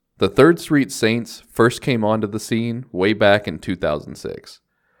The Third Street Saints first came onto the scene way back in 2006.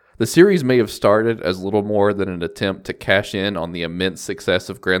 The series may have started as little more than an attempt to cash in on the immense success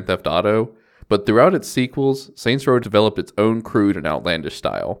of Grand Theft Auto, but throughout its sequels, Saints Row developed its own crude and outlandish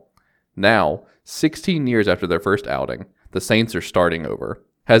style. Now, 16 years after their first outing, the Saints are starting over.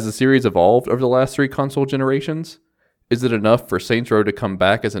 Has the series evolved over the last 3 console generations? Is it enough for Saints Row to come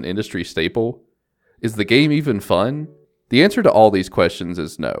back as an industry staple? Is the game even fun? The answer to all these questions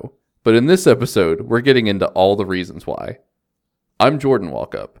is no. But in this episode, we're getting into all the reasons why. I'm Jordan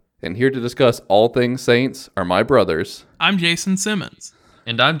Walkup, and here to discuss all things Saints are my brothers. I'm Jason Simmons.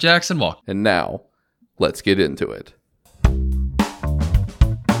 And I'm Jackson Walker. And now, let's get into it.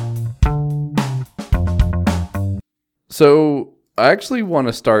 So, I actually want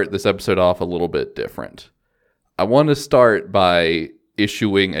to start this episode off a little bit different. I want to start by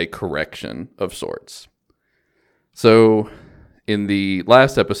issuing a correction of sorts. So, in the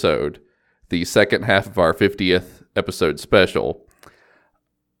last episode, the second half of our 50th episode special,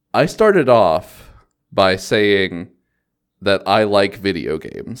 I started off by saying that I like video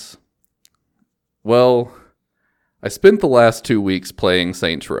games. Well, I spent the last 2 weeks playing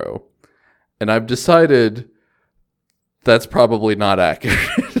Saints Row, and I've decided that's probably not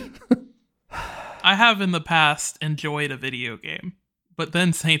accurate. I have in the past enjoyed a video game, but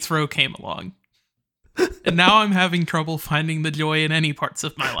then Saints Row came along. And now I'm having trouble finding the joy in any parts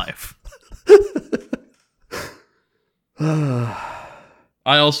of my life.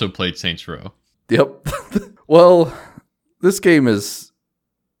 I also played Saints Row. Yep. Well, this game is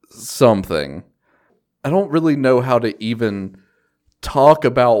something. I don't really know how to even talk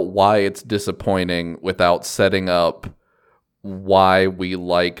about why it's disappointing without setting up why we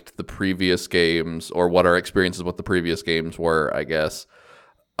liked the previous games or what our experiences with the previous games were, I guess.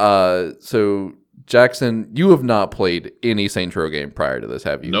 So, Jackson, you have not played any Saints Row game prior to this,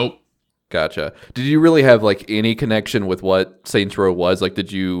 have you? Nope. Gotcha. Did you really have any connection with what Saints Row was?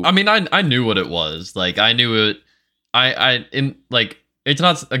 Did you? I mean, I knew what it was. I knew it. It's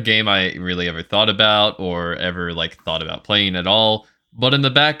not a game I really ever thought about or ever thought about playing at all. But in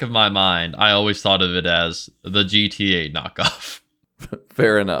the back of my mind, I always thought of it as the GTA knockoff.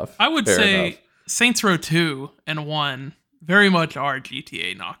 Fair enough. I would say Saints Row 2 and 1 very much are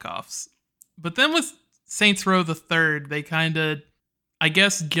GTA knockoffs. But then with Saints Row the Third, they kind of, I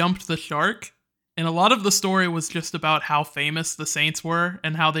guess, jumped the shark. And a lot of the story was just about how famous the Saints were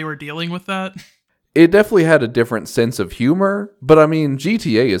and how they were dealing with that. It definitely had a different sense of humor, but I mean,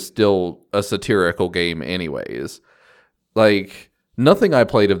 GTA is still a satirical game anyways. Nothing I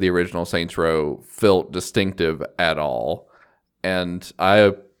played of the original Saints Row felt distinctive at all. And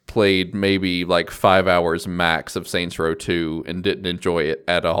I played maybe 5 hours max of Saints Row 2 and didn't enjoy it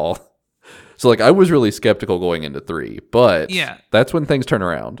at all. So, I was really skeptical going into 3, but yeah, that's when things turn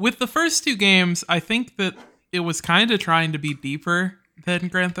around. With the first 2 games, I think that it was kind of trying to be deeper than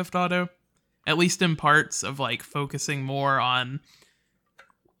Grand Theft Auto, at least in parts of, focusing more on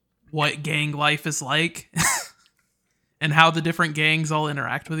what gang life is like and how the different gangs all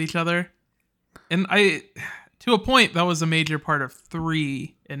interact with each other. And to a point, that was a major part of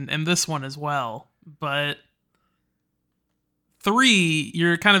 3 and this one as well, but 3,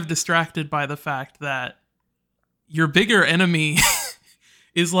 you're kind of distracted by the fact that your bigger enemy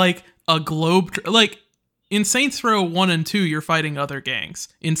is a globe... in Saints Row 1 and 2, you're fighting other gangs.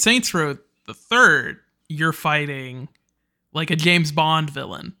 In Saints Row the Third, you're fighting a James Bond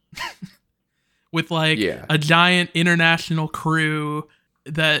villain. With a giant international crew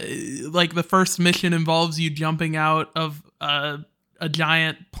that the first mission involves you jumping out of a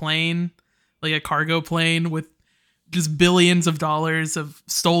giant plane, a cargo plane with just billions of dollars of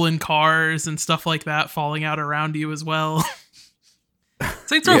stolen cars and stuff like that falling out around you as well.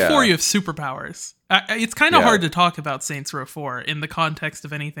 Saints Row 4, you have superpowers. It's kind of hard to talk about Saints Row 4 in the context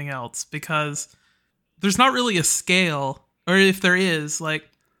of anything else because there's not really a scale, or if there is,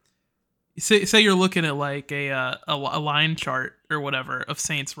 say you're looking at a line chart or whatever of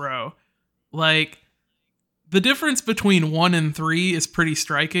Saints Row, the difference between 1 and 3 is pretty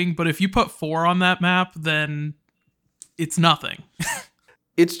striking, but if you put 4 on that map, then it's nothing.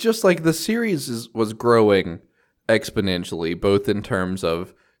 It's just the series was growing exponentially, both in terms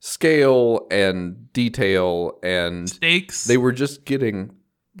of scale and detail and stakes. They were just getting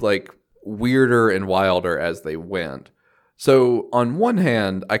weirder and wilder as they went. So on one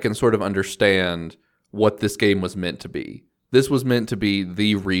hand, I can sort of understand what this game was meant to be. This was meant to be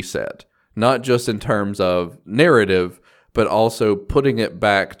the reset, not just in terms of narrative, but also putting it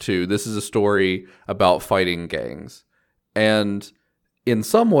back to this is a story about fighting gangs. And in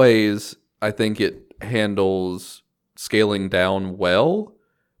some ways, I think it handles scaling down well,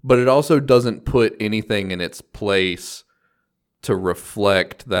 but it also doesn't put anything in its place to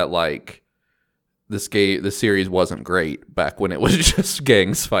reflect that, like, the series wasn't great back when it was just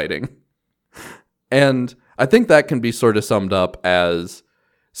gangs fighting. And I think that can be sort of summed up as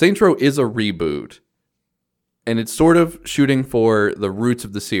Saints Row is a reboot, and it's sort of shooting for the roots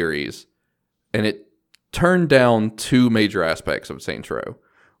of the series, and it turned down two major aspects of Saints Row.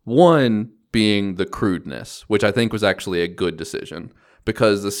 One being the crudeness, which I think was actually a good decision,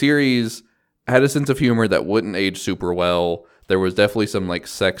 because the series had a sense of humor that wouldn't age super well. There was definitely some like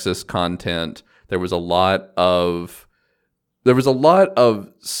sexist content. There was a lot of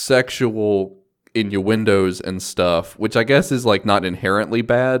sexual innuendos and stuff, which I guess is like not inherently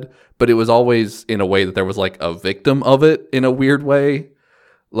bad, but it was always in a way that there was like a victim of it in a weird way.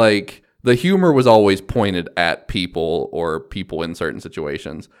 Like the humor was always pointed at people or people in certain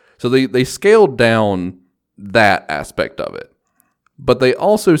situations. So they scaled down that aspect of it. But they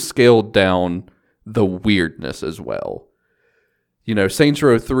also scaled down the weirdness as well. You know, Saints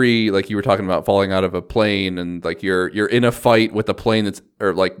Row 3, like you were talking about falling out of a plane, and like you're in a fight with a plane that's,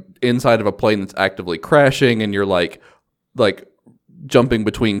 or like inside of a plane that's actively crashing, and you're like jumping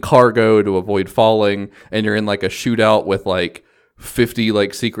between cargo to avoid falling, and you're in like a shootout with like 50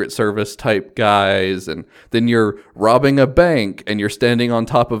 like Secret Service type guys, and then you're robbing a bank and you're standing on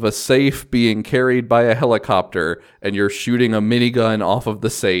top of a safe being carried by a helicopter, and you're shooting a minigun off of the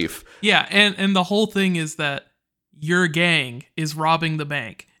safe. Yeah, and the whole thing is that your gang is robbing the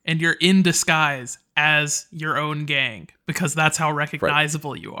bank, and you're in disguise as your own gang, because that's how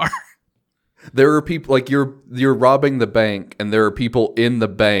recognizable you are. There are people like you're robbing the bank, and there are people in the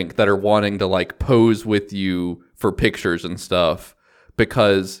bank that are wanting to like pose with you for pictures and stuff,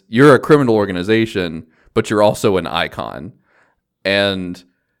 because you're a criminal organization, but you're also an icon. And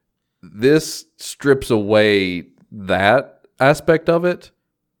this strips away that aspect of it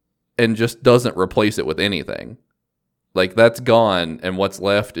and just doesn't replace it with anything. Like, that's gone, and what's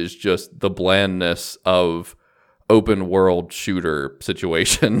left is just the blandness of open world shooter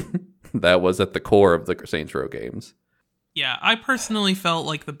situation that was at the core of the Saints Row games. Yeah, I personally felt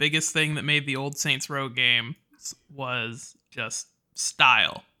like the biggest thing that made the old Saints Row game was just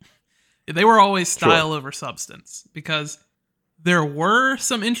style. They were always style over substance, because there were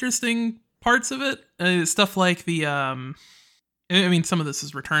some interesting parts of it. Stuff like the, I mean, some of this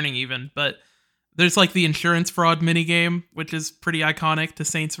is returning even, but there's like the insurance fraud minigame, which is pretty iconic to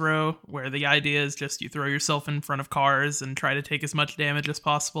Saints Row, where the idea is just you throw yourself in front of cars and try to take as much damage as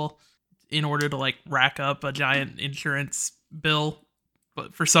possible in order to like rack up a giant insurance bill.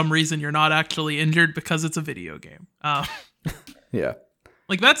 But for some reason, you're not actually injured because it's a video game. Yeah.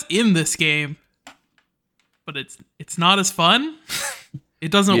 Like, that's in this game, but it's not as fun. It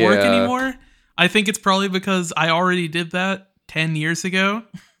doesn't work anymore. I think it's probably because I already did that 10 years ago.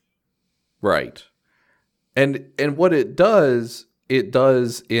 Right. And what it does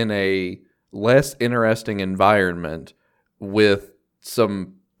in a less interesting environment with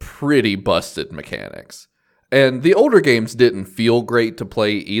some pretty busted mechanics. And the older games didn't feel great to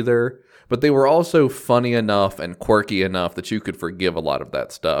play either, but they were also funny enough and quirky enough that you could forgive a lot of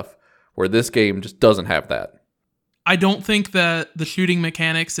that stuff, where this game just doesn't have that. I don't think that the shooting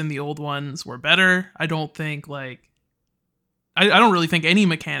mechanics in the old ones were better. I don't think, like... I don't really think any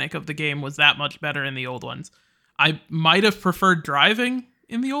mechanic of the game was that much better in the old ones. I might have preferred driving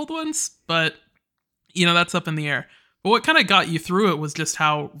in the old ones, but, you know, that's up in the air. But what kind of got you through it was just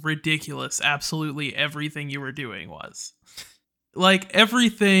how ridiculous absolutely everything you were doing was. Like,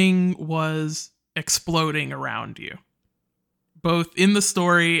 everything was exploding around you, both in the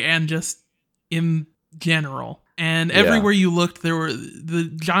story and just in general. And everywhere you looked, there were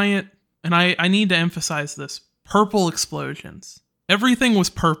the giant, and I need to emphasize this, purple explosions. Everything was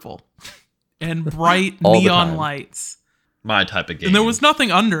purple and bright neon lights. My type of game. And there was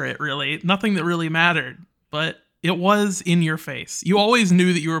nothing under it, really. Nothing that really mattered. But it was in your face. You always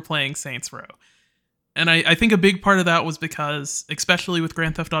knew that you were playing Saints Row. And I think a big part of that was because, especially with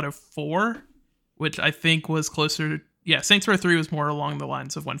Grand Theft Auto 4, which I think was closer to... Yeah, Saints Row 3 was more along the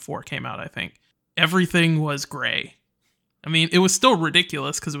lines of when 4 came out, I think. Everything was gray. I mean, it was still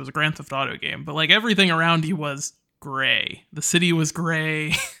ridiculous because it was a Grand Theft Auto game, but like everything around you was gray. The city was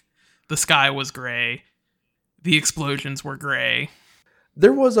gray. The sky was gray. The explosions were gray.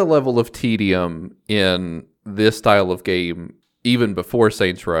 There was a level of tedium in this style of game even before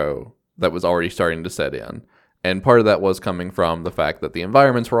Saints Row that was already starting to set in. And part of that was coming from the fact that the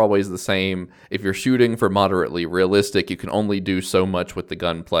environments were always the same. If you're shooting for moderately realistic, you can only do so much with the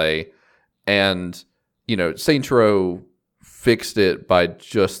gunplay. And, you know, Saints Row fixed it by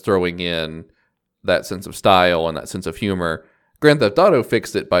just throwing in that sense of style and that sense of humor. Grand Theft Auto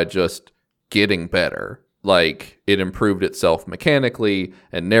fixed it by just getting better. Like, it improved itself mechanically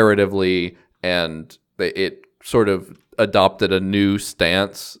and narratively, and it sort of adopted a new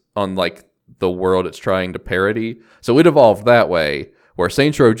stance on, like, the world it's trying to parody. So it evolved that way, where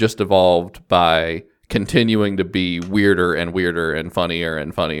Saints Row just evolved by continuing to be weirder and weirder and funnier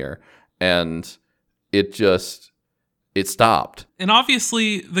and funnier. And it stopped. And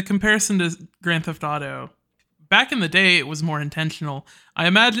obviously, the comparison to Grand Theft Auto, back in the day, it was more intentional. I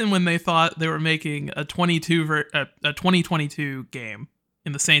imagine when they thought they were making a 2022 game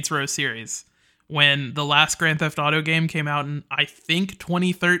in the Saints Row series, when the last Grand Theft Auto game came out in, I think,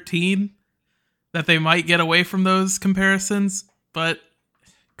 2013, that they might get away from those comparisons. But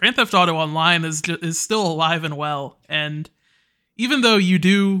Grand Theft Auto Online is still alive and well, and even though you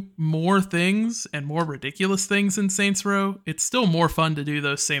do more things and more ridiculous things in Saints Row, it's still more fun to do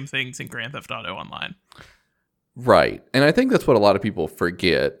those same things in Grand Theft Auto Online. Right. And I think that's what a lot of people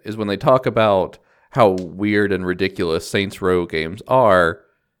forget, is when they talk about how weird and ridiculous Saints Row games are,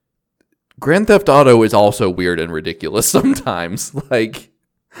 Grand Theft Auto is also weird and ridiculous sometimes.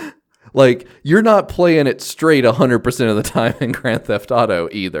 Like you're not playing it straight 100% of the time in Grand Theft Auto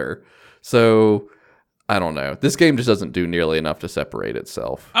either. So I don't know. This game just doesn't do nearly enough to separate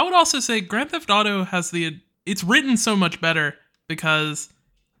itself. I would also say Grand Theft Auto it's written so much better because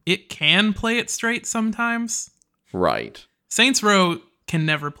it can play it straight sometimes. Right. Saints Row can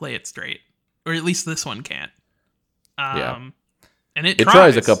never play it straight, or at least this one can't. Yeah. And it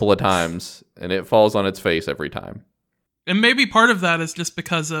tries a couple of times, and it falls on its face every time. And maybe part of that is just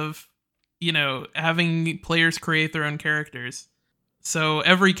because of, having players create their own characters. So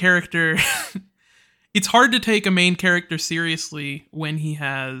every character, it's hard to take a main character seriously when he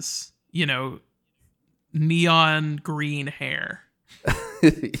has, neon green hair.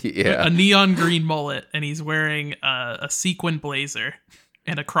 Yeah. A neon green mullet, and he's wearing a sequin blazer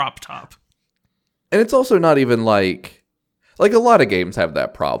and a crop top. And it's also not even like a lot of games have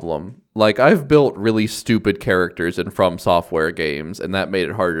that problem. Like, I've built really stupid characters in From Software games, and that made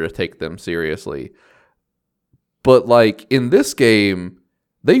it harder to take them seriously. But, like, in this game,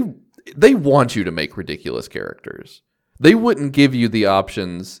 they want you to make ridiculous characters. They wouldn't give you the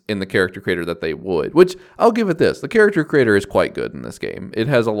options in the character creator that they would, which I'll give it this. The character creator is quite good in this game. It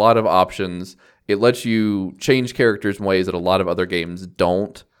has a lot of options. It lets you change characters in ways that a lot of other games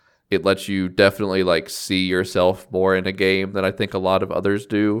don't. It lets you definitely see yourself more in a game than I think a lot of others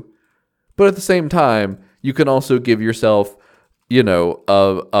do. But at the same time, you can also give yourself,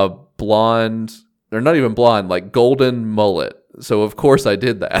 a blonde, or not even blonde, golden mullet. So of course I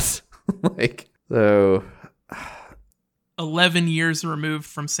did that. 11 years removed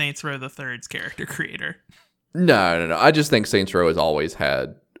from Saints Row the Third's character creator. No. I just think Saints Row has always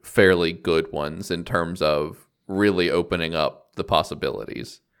had fairly good ones in terms of really opening up the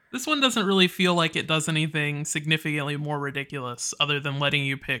possibilities. This one doesn't really feel like it does anything significantly more ridiculous other than letting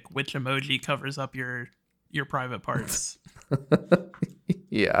you pick which emoji covers up your private parts.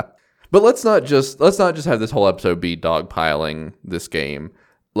 Yeah. But let's not just have this whole episode be dogpiling this game.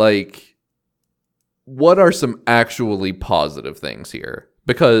 What are some actually positive things here?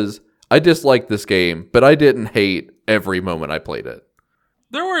 Because I disliked this game, but I didn't hate every moment I played it.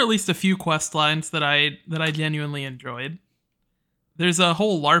 There were at least a few quest lines that I genuinely enjoyed. There's a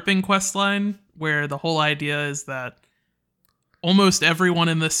whole LARPing quest line where the whole idea is that almost everyone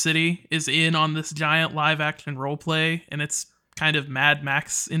in this city is in on this giant live action roleplay, and it's kind of Mad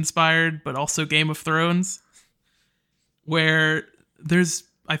Max inspired, but also Game of Thrones, where there's,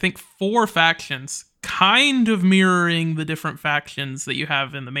 I think, 4 factions kind of mirroring the different factions that you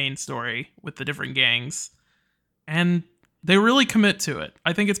have in the main story with the different gangs. And they really commit to it.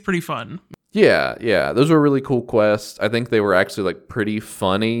 I think it's pretty fun. Yeah. Those were really cool quests. I think they were actually pretty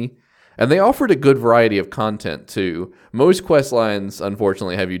funny. And they offered a good variety of content too. Most quest lines,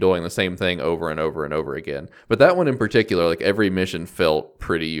 unfortunately, have you doing the same thing over and over and over again. But that one in particular, every mission felt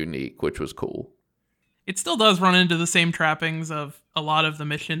pretty unique, which was cool. It still does run into the same trappings of a lot of the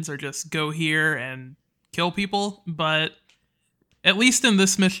missions are just go here and kill people. But at least in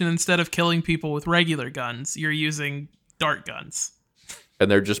this mission, instead of killing people with regular guns, you're using dart guns. And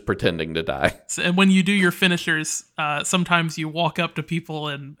they're just pretending to die. And when you do your finishers, sometimes you walk up to people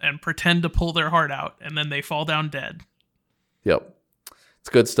and pretend to pull their heart out, and then they fall down dead. Yep. It's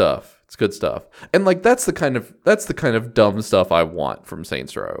good stuff. And that's the kind of dumb stuff I want from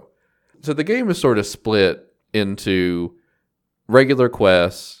Saints Row. So the game is sort of split into regular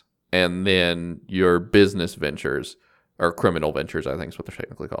quests and then your business ventures, or criminal ventures, I think is what they're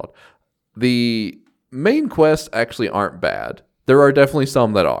technically called. The main quests actually aren't bad. There are definitely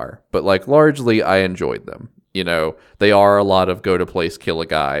some that are, but largely I enjoyed them. You know, they are a lot of go to place, kill a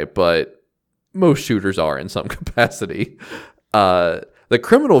guy, but most shooters are in some capacity. The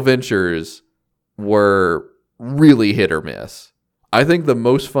Criminal Ventures were really hit or miss. I think the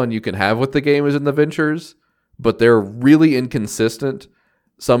most fun you can have with the game is in the Ventures, but they're really inconsistent.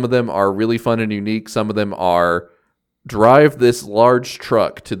 Some of them are really fun and unique. Some of them are drive this large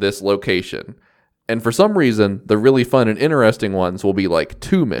truck to this location. And for some reason, the really fun and interesting ones will be like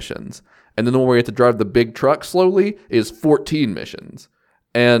 2 missions. And then the one where you have to drive the big truck slowly is 14 missions.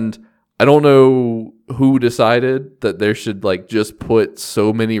 And I don't know who decided that there should like just put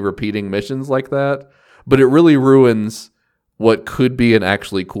so many repeating missions like that, but it really ruins what could be an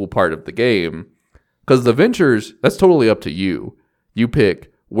actually cool part of the game. Because the Ventures, that's totally up to you. You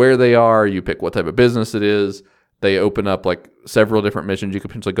pick where they are, you pick what type of business it is. They open up like several different missions you could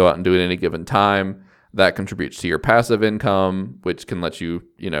potentially go out and do at any given time. That contributes to your passive income, which can let you,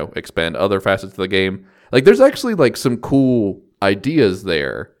 expand other facets of the game. Like there's actually like some cool ideas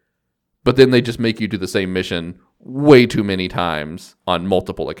there, but then they just make you do the same mission way too many times on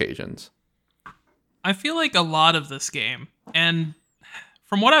multiple occasions. I feel like a lot of this game, and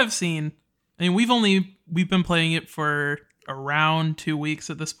from what I've seen, I mean, we've been playing it for around 2 weeks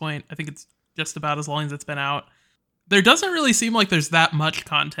at this point. I think it's just about as long as it's been out. There doesn't really seem like there's that much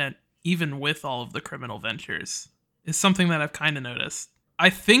content, even with all of the Criminal Ventures, is something that I've kind of noticed. I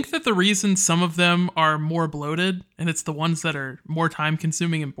think that the reason some of them are more bloated, and it's the ones that are more time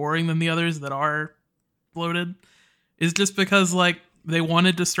consuming and boring than the others that are bloated, is just because like they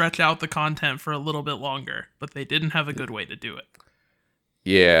wanted to stretch out the content for a little bit longer, but they didn't have a good way to do it.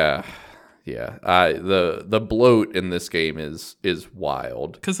 Yeah. The bloat in this game is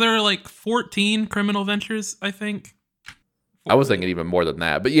wild. Because there are like 14 Criminal Ventures, I think. I was thinking even more than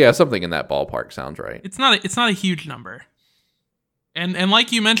that, but yeah, something in that ballpark sounds right. It's not a huge number. And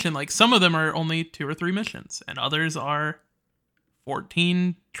like you mentioned, like some of them are only 2 or 3 missions, and others are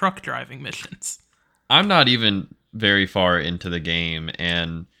 14 truck driving missions. I'm not even very far into the game,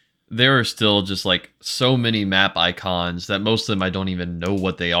 and there are still just like so many map icons that most of them I don't even know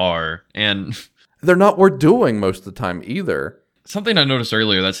what they are, and they're not worth doing most of the time either. Something I noticed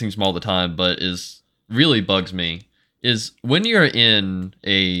earlier that seems small all the time, but is really bugs me, is when you're in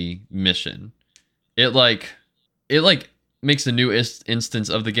a mission, it makes a new instance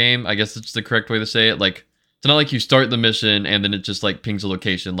of the game. I guess it's the correct way to say it. Like, it's not like you start the mission and then it just like pings a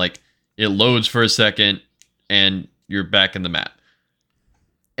location. Like, it loads for a second and you're back in the map.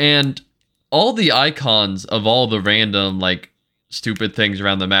 And all the icons of all the random like stupid things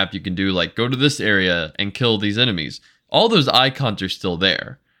around the map you can do, like go to this area and kill these enemies, all those icons are still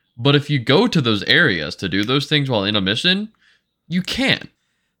there. But if you go to those areas to do those things while in a mission, you can't.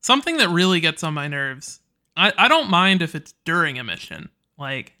 Something that really gets on my nerves, I don't mind if it's during a mission.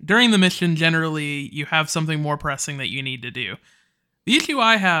 Like, during the mission, generally, you have something more pressing that you need to do. The issue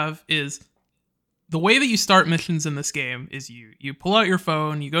I have is the way that you start missions in this game is you pull out your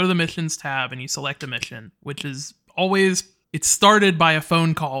phone, you go to the missions tab, and you select a mission, which is always, it's started by a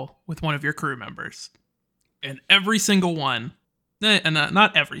phone call with one of your crew members. And every single one,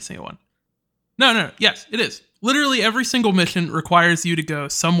 not every single one. No, yes, it is. Literally every single mission requires you to go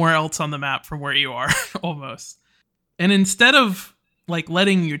somewhere else on the map from where you are, almost. And instead of like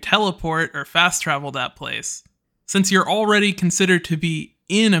letting you teleport or fast travel that place, since you're already considered to be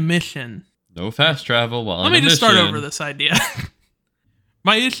in a mission. No fast travel while Let me just start over this idea.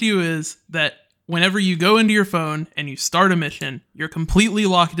 My issue is that whenever you go into your phone and you start a mission, you're completely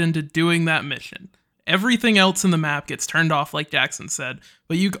locked into doing that mission. Everything else in the map gets turned off, like Jackson said,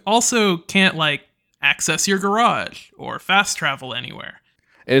 but you also can't like access your garage or fast travel anywhere.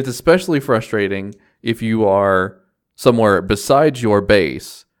 And it's especially frustrating if you are somewhere besides your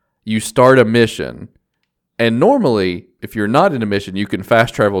base, you start a mission, and normally, if you're not in a mission, you can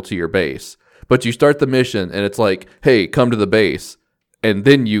fast travel to your base. But you start the mission, and it's like, hey, come to the base, and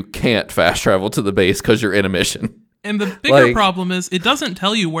then you can't fast travel to the base because you're in a mission. And the bigger problem is, it doesn't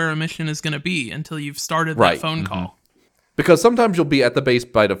tell you where a mission is going to be until you've started that phone call. Because sometimes you'll be at the base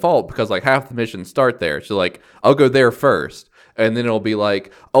by default because like half the missions start there. So like, I'll go there first. And then it'll be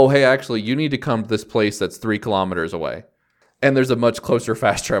like, oh, hey, actually, you need to come to this place that's 3 kilometers away. And there's a much closer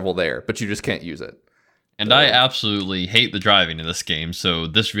fast travel there, but you just can't use it. And I absolutely hate the driving in this game, so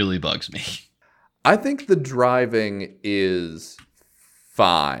this really bugs me. I think the driving is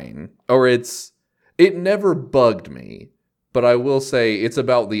fine. Or it never bugged me. But I will say it's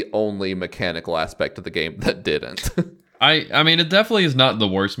about the only mechanical aspect of the game that didn't. I mean, it definitely is not the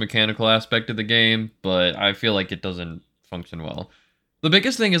worst mechanical aspect of the game, but I feel like it doesn't function well. The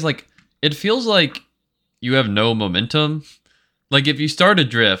biggest thing is, like, it feels like you have no momentum. Like, if you start a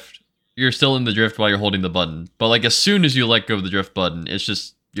drift, you're still in the drift while you're holding the button. But like as soon as you let go of the drift button, it's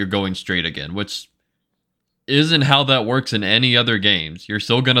just you're going straight again, which isn't how that works in any other games. You're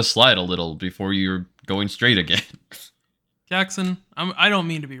still gonna slide a little before you're going straight again. Jackson, I don't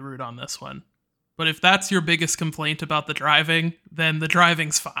mean to be rude on this one, but if that's your biggest complaint about the driving, then the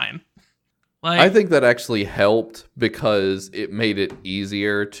driving's fine. Like, I think that actually helped because it made it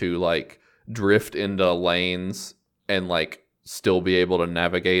easier to like drift into lanes and like still be able to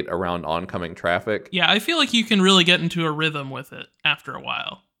navigate around oncoming traffic. yeah, I feel like you can really get into a rhythm with it after a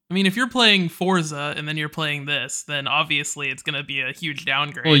while. I mean, if you're playing Forza and then you're playing this, then obviously it's going to be a huge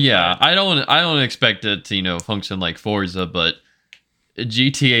downgrade. Well, yeah, but- I don't expect it to, function like Forza, but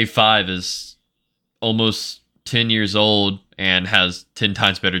GTA 5 is almost 10 years old and has 10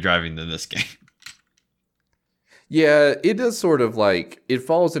 times better driving than this game. Yeah, it does sort of like, it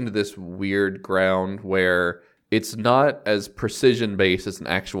falls into this weird ground where it's not as precision based as an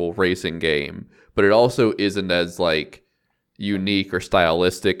actual racing game, but it also isn't as like unique or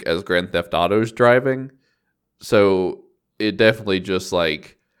stylistic as Grand Theft Auto's driving. So it definitely just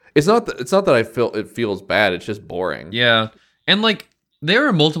like, it's not that I feel it feels bad, it's just boring. Yeah, and like there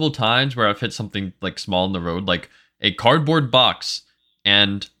are multiple times where I've hit something like small in the road, like a cardboard box,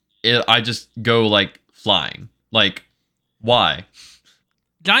 and I just go like flying. Like, why?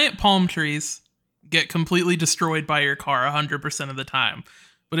 Giant palm trees get completely destroyed by your car 100% of the time.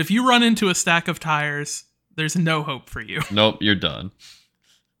 But if you run into a stack of tires, there's no hope for you. Nope, you're done.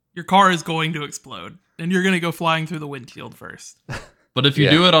 Your car is going to explode, and you're going to go flying through the windshield first. But if you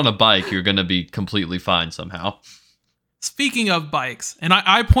Yeah. do it on a bike, you're gonna be completely fine somehow. Speaking of bikes, and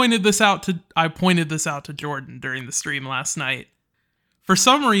I pointed this out to Jordan during the stream last night. For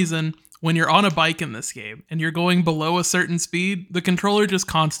some reason, when you're on a bike in this game and you're going below a certain speed, the controller just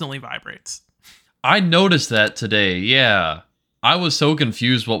constantly vibrates. I noticed that today, yeah. I was so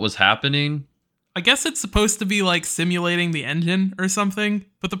confused what was happening. I guess it's supposed to be like simulating the engine or something,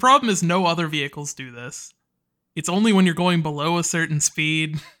 but the problem is no other vehicles do this. It's only when you're going below a certain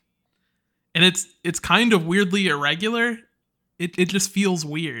speed. And it's kind of weirdly irregular. It just feels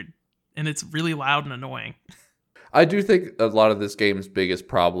weird. And it's really loud and annoying. I do think a lot of this game's biggest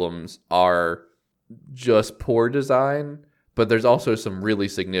problems are just poor design, but there's also some really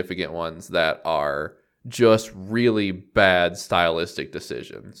significant ones that are just really bad stylistic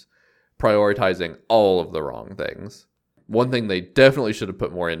decisions, prioritizing all of the wrong things. One thing they definitely should have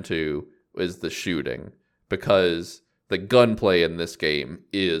put more into is the shooting, because the gunplay in this game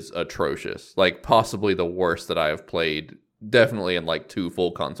is atrocious. Like, possibly the worst that I have played, definitely in like 2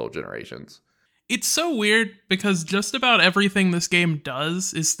 full console generations. It's so weird because just about everything this game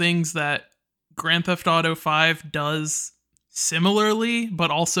does is things that Grand Theft Auto 5 does similarly,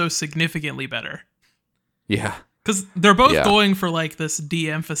 but also significantly better. Yeah. Because they're both Yeah. going for like this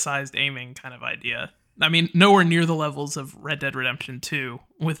de-emphasized aiming kind of idea. I mean, nowhere near the levels of Red Dead Redemption 2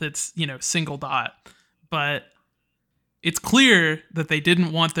 with its, single dot. But it's clear that they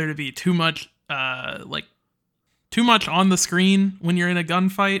didn't want there to be too much on the screen when you're in a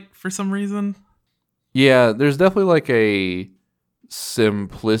gunfight for some reason. Yeah, there's definitely like a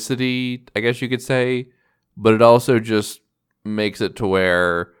simplicity, I guess you could say, but it also just makes it to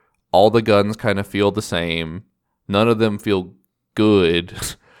where all the guns kind of feel the same. None of them feel good.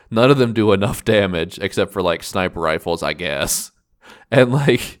 None of them do enough damage except for like sniper rifles, I guess. And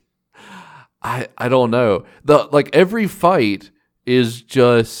like I don't know. Every fight is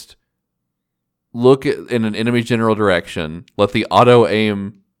just look in an enemy general direction, let the auto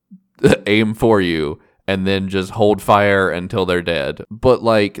aim for you, and then just hold fire until they're dead. But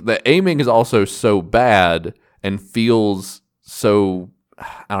like the aiming is also so bad and feels so,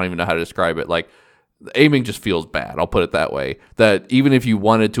 I don't even know how to describe it. Like the aiming just feels bad. I'll put it that way. That even if you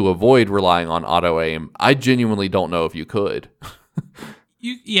wanted to avoid relying on auto aim, I genuinely don't know if you could.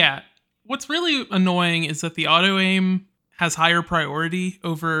 Yeah. What's really annoying is that the auto aim has higher priority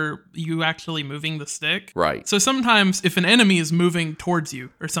over you actually moving the stick. Right. So sometimes if an enemy is moving towards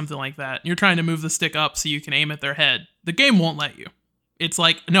you or something like that, and you're trying to move the stick up so you can aim at their head, the game won't let you. It's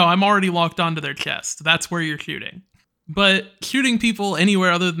like, no, I'm already locked onto their chest. That's where you're shooting. But shooting people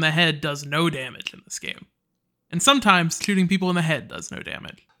anywhere other than the head does no damage in this game. And sometimes shooting people in the head does no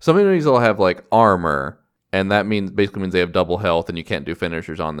damage. Some enemies will have like armor, and that basically means they have double health and you can't do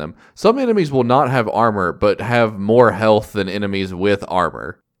finishers on them. Some enemies will not have armor, but have more health than enemies with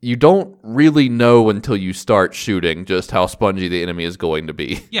armor. You don't really know until you start shooting just how spongy the enemy is going to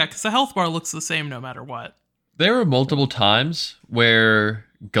be. Yeah, because the health bar looks the same no matter what. There were multiple times where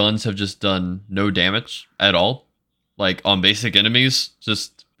guns have just done no damage at all. Like on basic enemies,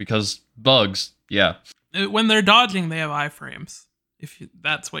 just because bugs. Yeah. When they're dodging, they have iframes.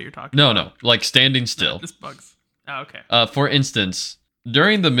 That's what you're talking No, about. no, like standing No, still. just bugs. Oh, okay. For instance,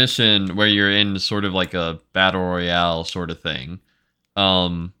 during the mission where you're in sort of like a battle royale sort of thing,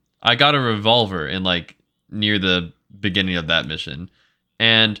 I got a revolver in like near the beginning of that mission,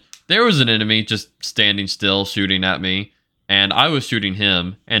 and there was an enemy just standing still shooting at me, and I was shooting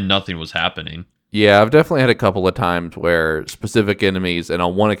him, and nothing was happening. Yeah, I've definitely had a couple of times where specific enemies, and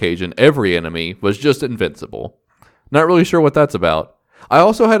on one occasion, every enemy was just invincible. Not really sure what that's about. I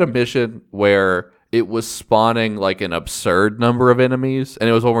also had a mission where it was spawning like an absurd number of enemies, and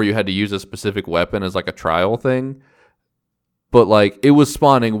it was one where you had to use a specific weapon as like a trial thing. But like it was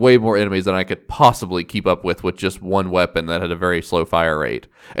spawning way more enemies than I could possibly keep up with just one weapon that had a very slow fire rate.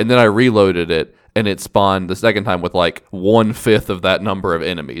 And then I reloaded it, and it spawned the second time with like 1/5 of that number of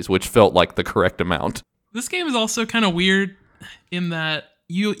enemies, which felt like the correct amount. This game is also kind of weird in that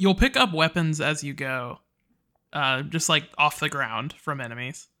you'll pick up weapons as you go, just like off the ground from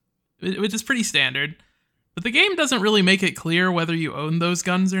enemies, which is pretty standard. But the game doesn't really make it clear whether you own those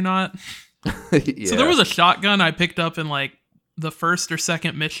guns or not. Yeah. So there was a shotgun I picked up in like the first or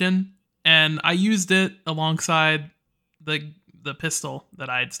second mission, and I used it alongside the pistol that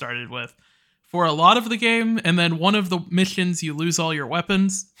I had started with for a lot of the game. And then one of the missions, you lose all your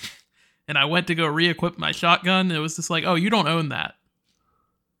weapons, and I went to go re-equip my shotgun. And it was just like, oh, you don't own that.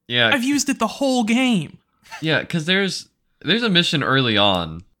 Yeah, I've used it the whole game. yeah, because there's a mission early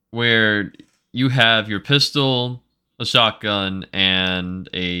on where you have your pistol, a shotgun, and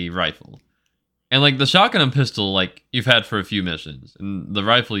a rifle. And like the shotgun and pistol, like you've had for a few missions, and the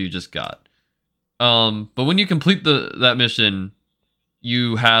rifle you just got. But when you complete that mission,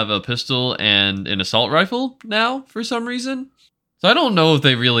 you have a pistol and an assault rifle now for some reason. So I don't know if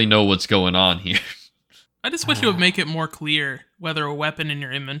they really know what's going on here. I just wish it would make it more clear whether a weapon in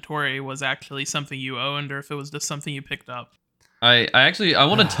your inventory was actually something you owned or if it was just something you picked up. I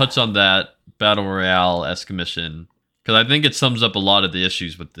want to touch on that battle royale-esque mission because I think it sums up a lot of the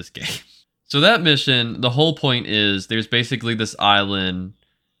issues with this game. So that mission, the whole point is there's basically this island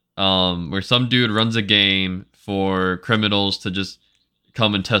where some dude runs a game for criminals to just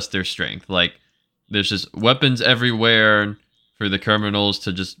come and test their strength. Like there's just weapons everywhere for the criminals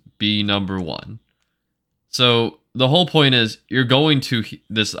to just be number one. So the whole point is you're going to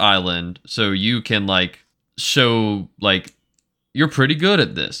this island so you can like show like you're pretty good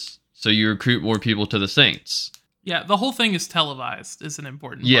at this. So you recruit more people to the Saints. Yeah, the whole thing is televised is an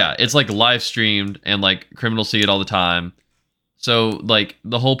important Yeah, part. it's like live streamed and like criminals see it all the time. So like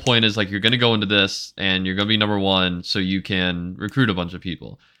the whole point is like you're going to go into this and you're going to be number one so you can recruit a bunch of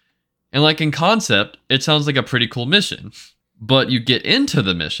people. And like in concept, it sounds like a pretty cool mission. But you get into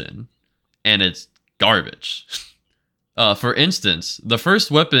the mission and it's garbage. For instance, the first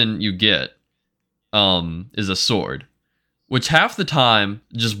weapon you get is a sword, which half the time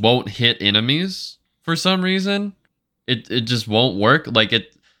just won't hit enemies for some reason. It just won't work. Like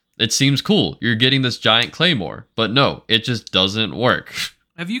it seems cool. You're getting this giant claymore, but no, it just doesn't work.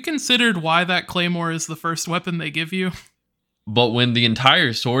 Have you considered why that claymore is the first weapon they give you? But when the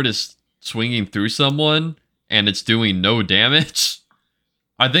entire sword is swinging through someone and it's doing no damage,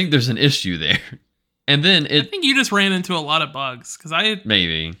 I think there's an issue there. And then I think you just ran into a lot of bugs because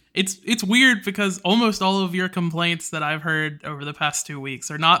maybe it's weird because almost all of your complaints that I've heard over the past 2 weeks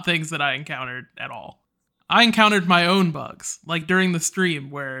are not things that I encountered at all. I encountered my own bugs, like during the stream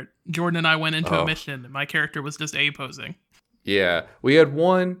where Jordan and I went into a mission and my character was just A-posing. Yeah, we had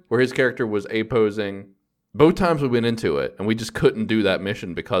one where his character was A-posing. Both times we went into it, and we just couldn't do that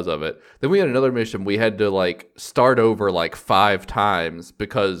mission because of it. Then we had another mission we had to like start over like 5 times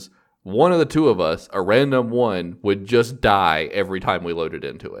because one of the two of us, a random one, would just die every time we loaded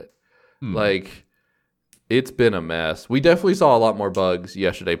into it. Like, it's been a mess. We definitely saw a lot more bugs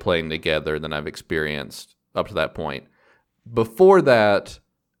yesterday playing together than I've experienced up to that point. Before that,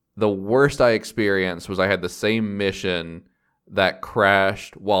 the worst I experienced was I had the same mission that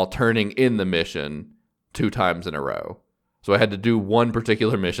crashed while turning in the mission 2 times in a row. So I had to do one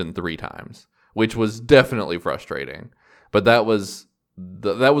particular mission 3 times, which was definitely frustrating. But that was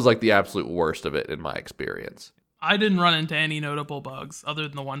like the absolute worst of it in my experience. I didn't run into any notable bugs other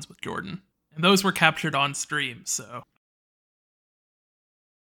than the ones with Jordan. And those were captured on stream, so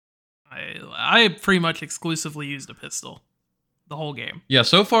I pretty much exclusively used a pistol the whole game. Yeah,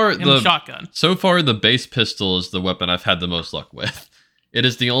 so far And the shotgun. So far the base pistol is the weapon I've had the most luck with. It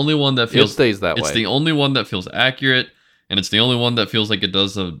is the only one that feels It stays that way. It's the only one that feels accurate, and it's the only one that feels like it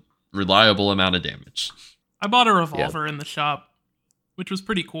does a reliable amount of damage. I bought a revolver in the shop, which was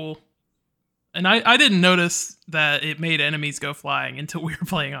pretty cool. And I didn't notice that it made enemies go flying until we were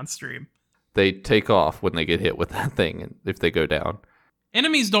playing on stream. They take off when they get hit with that thing if they go down.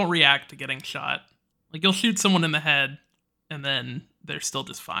 Enemies don't react to getting shot. Like, you'll shoot someone in the head, and then they're still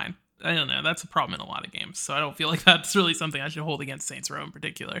just fine. I don't know. That's a problem in a lot of games, so I don't feel like that's really something I should hold against Saints Row in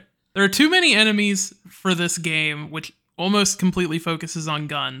particular. There are too many enemies for this game, which almost completely focuses on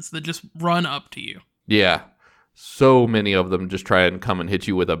guns that just run up to you. Yeah. So many of them just try and come and hit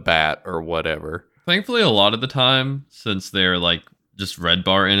you with a bat or whatever. Thankfully, a lot of the time, since they're like just red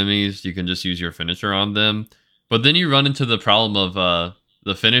bar enemies, you can just use your finisher on them. But then you run into the problem of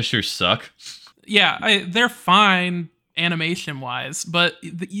the finishers suck. Yeah, they're fine animation-wise, but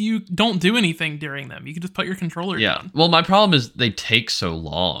you don't do anything during them. You can just put your controller down. Well, my problem is they take so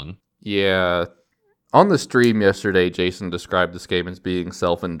long. Yeah. On the stream yesterday, Jason described this game as being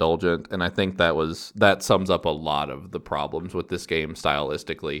self-indulgent, and I think that sums up a lot of the problems with this game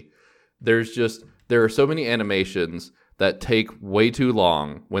stylistically. There are so many animations that take way too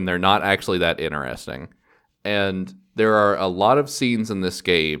long when they're not actually that interesting. And there are a lot of scenes in this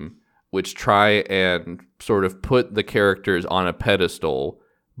game which try and sort of put the characters on a pedestal,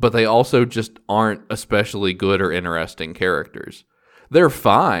 but they also just aren't especially good or interesting characters. They're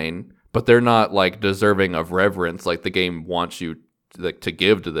fine, but they're not like deserving of reverence like the game wants you to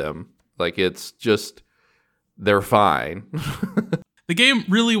give to them. Like, it's just, they're fine. The game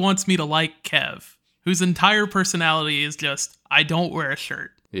really wants me to like Kev, whose entire personality is just, I don't wear a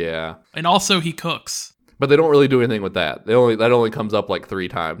shirt. Yeah. And also he cooks. But they don't really do anything with that. That only comes up like 3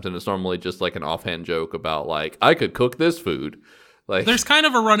 times, and it's normally just like an offhand joke about like, I could cook this food. Like, there's kind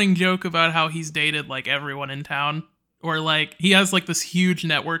of a running joke about how he's dated like everyone in town, or like he has like this huge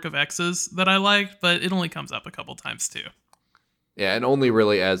network of exes that I like, but it only comes up a couple times too. Yeah, and only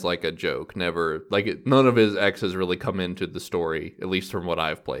really as like a joke. Never none of his exes really come into the story, at least from what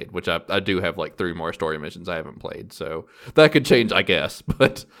I've played. Which I do have like 3 more story missions I haven't played, so that could change, I guess.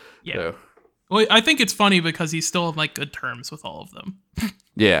 But yeah. You know. Well, I think it's funny because he's still on like good terms with all of them.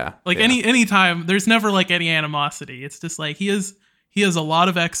 Yeah. Like yeah. any time, there's never like any animosity. It's just like he has a lot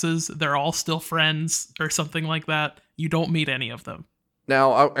of exes. They're all still friends or something like that. You don't meet any of them.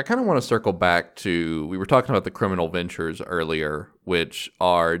 Now, I kind of want to circle back to, we were talking about the criminal ventures earlier, which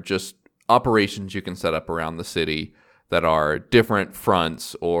are just operations you can set up around the city that are different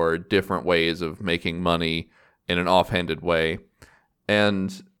fronts or different ways of making money in an offhanded way.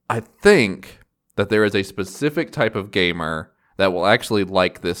 And I think that there is a specific type of gamer that will actually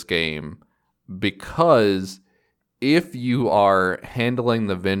like this game, because if you are handling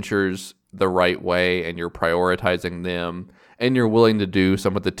the ventures the right way and you're prioritizing them and you're willing to do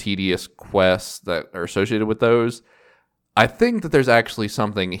some of the tedious quests that are associated with those, I think that there's actually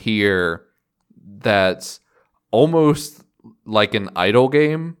something here that's almost like an idle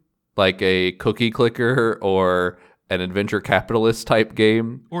game, like a cookie clicker or an adventure capitalist type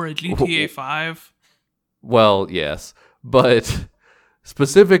game. Or a GTA 5. Well, yes. But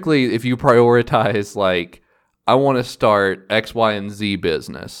specifically, if you prioritize, like, I want to start X, Y, and Z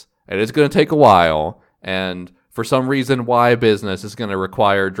business, and it's going to take a while, and for some reason, Y business is going to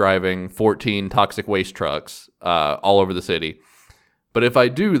require driving 14 toxic waste trucks all over the city. But if I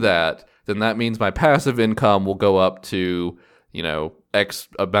do that, then that means my passive income will go up to, X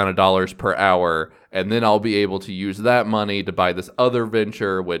amount of dollars per hour, and then I'll be able to use that money to buy this other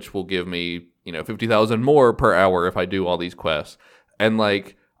venture, which will give me, 50,000 more per hour if I do all these quests. And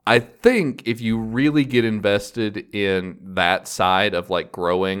like, I think if you really get invested in that side of like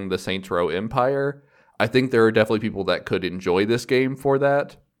growing the Saints Row empire, I think there are definitely people that could enjoy this game for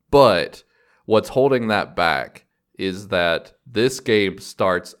that. But what's holding that back is that this game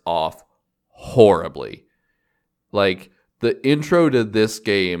starts off horribly. Like, the intro to this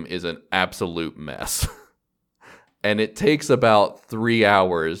game is an absolute mess. And it takes about 3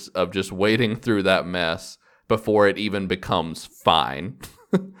 hours of just wading through that mess before it even becomes fine.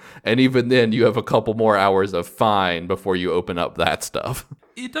 And even then, you have a couple more hours of fine before you open up that stuff.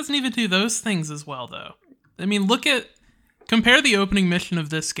 It doesn't even do those things as well, though. I mean, compare the opening mission of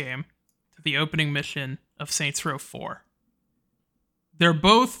this game to the opening mission of Saints Row 4. They're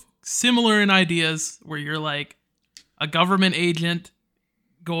both similar in ideas, where you're like a government agent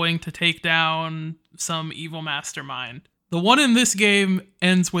going to take down some evil mastermind. The one in this game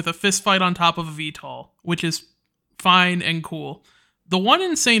ends with a fist fight on top of a VTOL, which is fine and cool. The one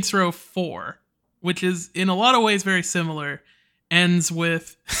in Saints Row 4, which is in a lot of ways very similar, ends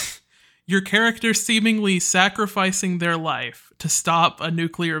with your character seemingly sacrificing their life to stop a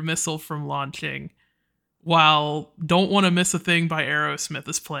nuclear missile from launching, while Don't Want to Miss a Thing by Aerosmith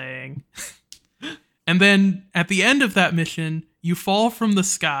is playing. And then at the end of that mission, you fall from the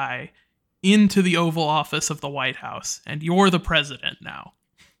sky into the Oval Office of the White House, and you're the president now.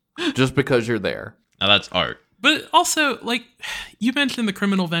 Just because you're there. Now that's art. But also, like, you mentioned the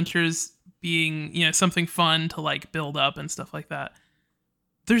criminal ventures being, something fun to, like, build up and stuff like that.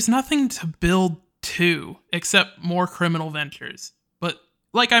 There's nothing to build to except more criminal ventures. But,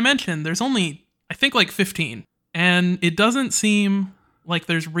 like I mentioned, there's only, I think, like 15. And it doesn't seem like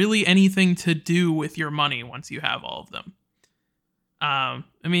there's really anything to do with your money once you have all of them. I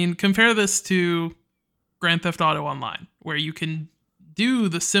mean, compare this to Grand Theft Auto Online, where you can do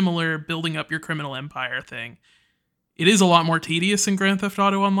the similar building up your criminal empire thing. It is a lot more tedious in Grand Theft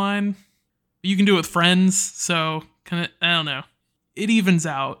Auto Online. You can do it with friends, so I don't know. It evens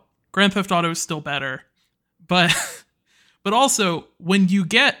out. Grand Theft Auto is still better. But also, when you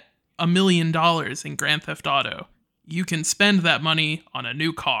get $1 million in Grand Theft Auto, you can spend that money on a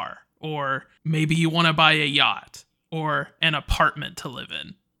new car, or maybe you want to buy a yacht, or an apartment to live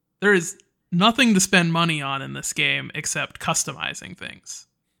in. There is nothing to spend money on in this game except customizing things.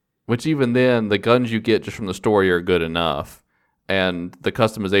 Which even then, the guns you get just from the story are good enough, and the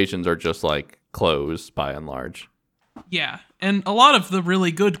customizations are just like clothes by and large. Yeah, and a lot of the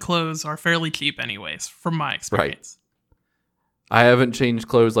really good clothes are fairly cheap anyways, from my experience. I haven't changed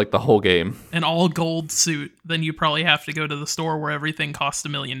clothes like the whole game. An all gold suit, then you probably have to go to the store where everything costs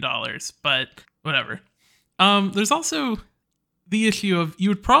 $1 million, but whatever. There's also the issue of you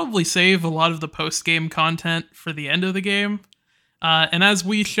would probably save a lot of the post-game content for the end of the game. And as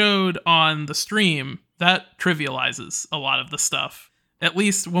we showed on the stream, that trivializes a lot of the stuff. At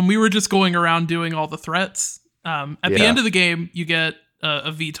least when we were just going around doing all the threats. At the end of the game, you get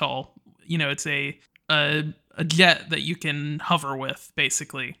a VTOL. It's a jet that you can hover with,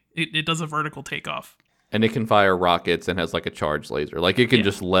 basically. It does a vertical takeoff. And it can fire rockets and has like a charge laser. Like it can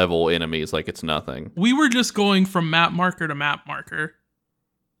just level enemies like it's nothing. We were just going from map marker to map marker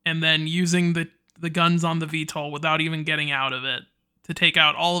and then using the guns on the VTOL without even getting out of it to take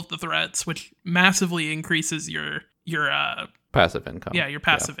out all of the threats, which massively increases your passive income. Yeah, your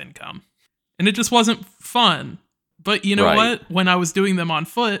passive income. And it just wasn't fun. But you know what? When I was doing them on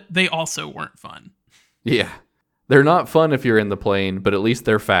foot, they also weren't fun. Yeah. They're not fun if you're in the plane, but at least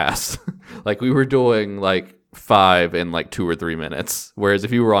they're fast. Like we were doing like 5 in like 2 or 3 minutes. Whereas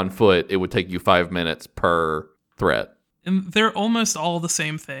if you were on foot, it would take you 5 minutes per threat. And they're almost all the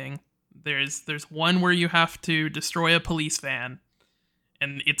same thing. There's one where you have to destroy a police van,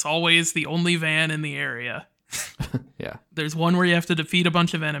 and it's always the only van in the area. Yeah. There's one where you have to defeat a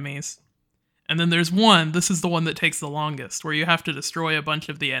bunch of enemies. And then there's one, this is the one that takes the longest, where you have to destroy a bunch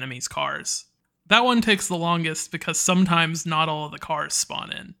of the enemy's cars. That one takes the longest because sometimes not all of the cars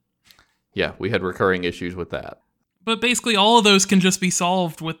spawn in. Yeah, we had recurring issues with that. But basically all of those can just be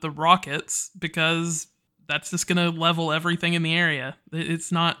solved with the rockets because that's just going to level everything in the area.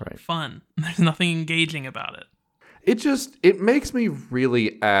 It's not fun. There's nothing engaging about it. It makes me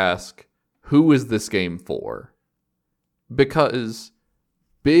really ask, who is this game for? Because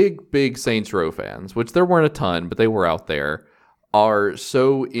big Saints Row fans, which there weren't a ton, but they were out there, are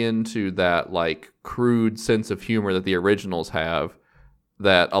so into that like crude sense of humor that the originals have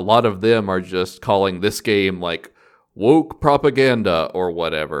that a lot of them are just calling this game like woke propaganda or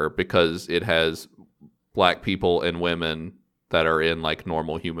whatever because it has black people and women that are in like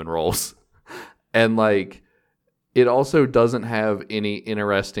normal human roles. And like it also doesn't have any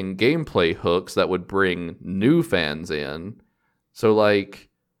interesting gameplay hooks that would bring new fans in. So like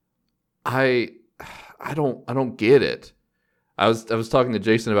I don't get it. I was talking to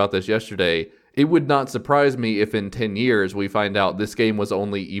Jason about this yesterday. It would not surprise me if in 10 years we find out this game was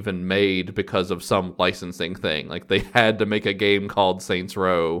only even made because of some licensing thing. Like they had to make a game called Saints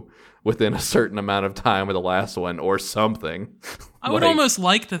Row within a certain amount of time with the last one or something. I would almost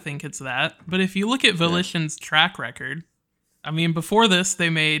like to think it's that. But if you look at Volition's track record, I mean, before this, they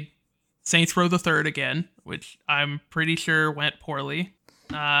made Saints Row the Third again, which I'm pretty sure went poorly.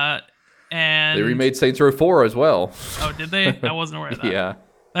 And they remade Saints Row 4 as well. Oh, did they? I wasn't aware of that. Yeah.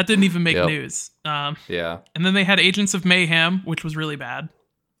 That didn't even make news. Yeah. And then they had Agents of Mayhem, which was really bad.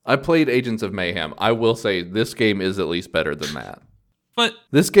 I played Agents of Mayhem. I will say this game is at least better than that. But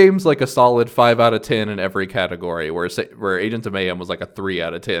this game's like a solid 5 out of 10 in every category, where Agents of Mayhem was like a 3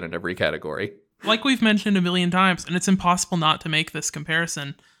 out of 10 in every category. Like we've mentioned a million times, and it's impossible not to make this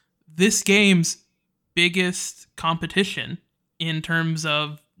comparison, this game's biggest competition in terms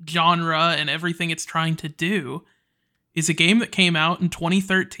of genre and everything it's trying to do is a game that came out in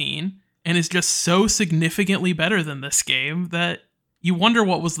 2013 and is just so significantly better than this game that you wonder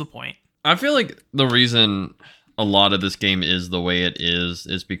what was the point. I feel like the reason a lot of this game is the way it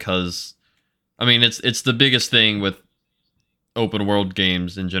is because, I mean, it's the biggest thing with open world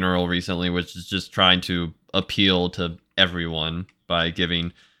games in general recently, which is just trying to appeal to everyone by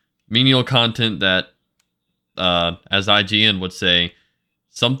giving menial content that as IGN would say,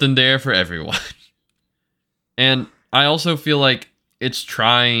 something there for everyone. And I also feel like it's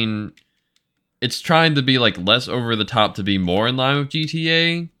trying to be like less over the top to be more in line with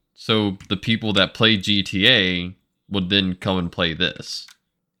GTA. So the people that play GTA would then come and play this.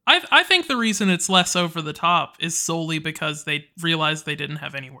 I think the reason it's less over the top is solely because they realized they didn't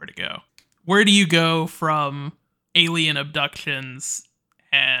have anywhere to go. Where do you go from alien abductions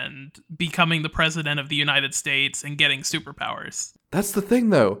and becoming the president of the United States and getting superpowers? That's the thing,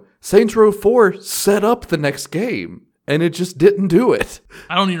 though. Saints Row 4 set up the next game, and it just didn't do it.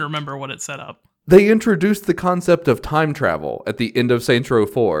 I don't even remember what it set up. They introduced the concept of time travel at the end of Saints Row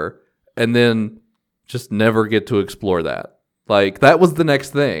 4, and then just never get to explore that. Like, that was the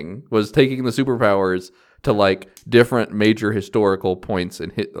next thing, was taking the superpowers to, like, different major historical points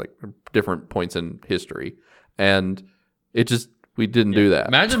in different points in history. And it just, we didn't do that.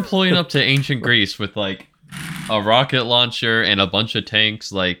 Imagine pulling up to ancient Greece with, like, a rocket launcher and a bunch of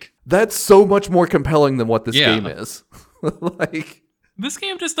tanks, like... That's so much more compelling than what this game is. Like... This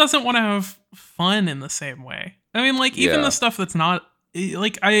game just doesn't want to have fun in the same way. I mean, like, even the stuff that's not...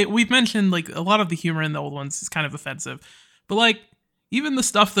 Like, we've mentioned, like, a lot of the humor in the old ones is kind of offensive. But, like, even the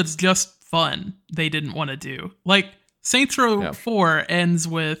stuff that's just fun, they didn't want to do. Like, Saints Row 4 ends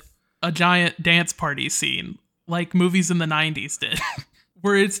with a giant dance party scene, like movies in the 90s did,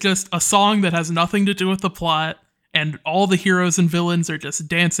 where it's just a song that has nothing to do with the plot, and all the heroes and villains are just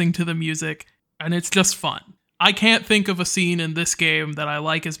dancing to the music, and it's just fun. I can't think of a scene in this game that I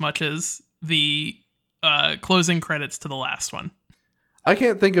like as much as the closing credits to the last one. I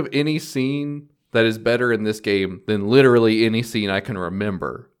can't think of any scene that is better in this game than literally any scene I can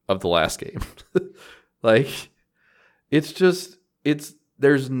remember of the last game. Like,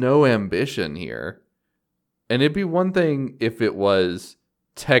 there's no ambition here. And it'd be one thing if it was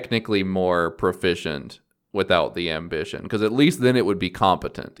technically more proficient without the ambition, because at least then it would be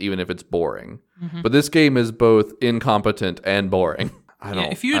competent, even if it's boring. Mm-hmm. But this game is both incompetent and boring.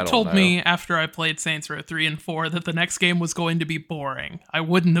 If you had told me after I played Saints Row 3 and 4 that the next game was going to be boring, I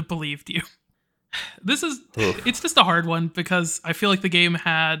wouldn't have believed you. It's just a hard one because I feel like the game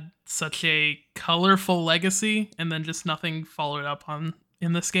had such a colorful legacy and then just nothing followed up on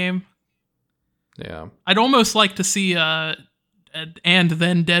in this game. Yeah. I'd almost like to see and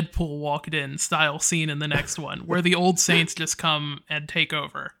then Deadpool walked in style scene in the next one where the old Saints just come and take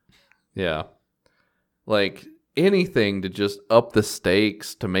over. Yeah. Like anything to just up the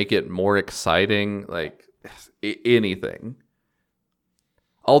stakes, to make it more exciting, like anything.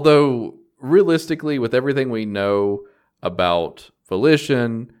 Although realistically, with everything we know about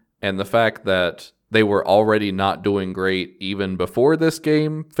Volition and the fact that they were already not doing great even before this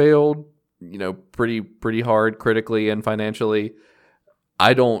game failed, pretty hard critically and financially,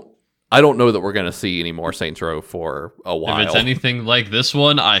 I don't know that we're going to see any more Saints Row for a while. If it's anything like this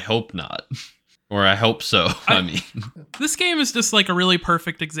one, I hope not. Or I hope so. I mean, this game is just like a really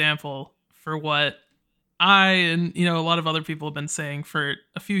perfect example for what I and a lot of other people have been saying for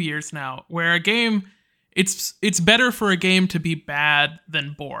a few years now, where a game, it's better for a game to be bad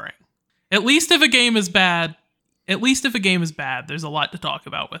than boring. At least if a game is bad, there's a lot to talk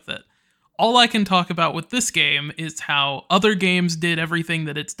about with it. All I can talk about with this game is how other games did everything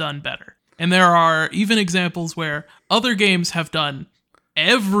that it's done better. And there are even examples where other games have done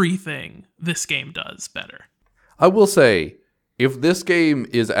everything this game does better. I will say, if this game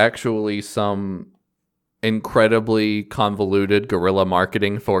is actually some incredibly convoluted guerrilla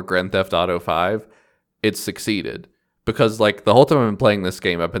marketing for Grand Theft Auto 5, it's succeeded. Because, like, the whole time I've been playing this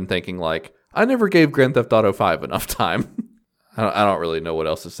game, I've been thinking, like, I never gave Grand Theft Auto 5 enough time. I don't really know what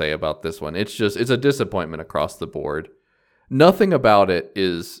else to say about this one. It's a disappointment across the board. Nothing about it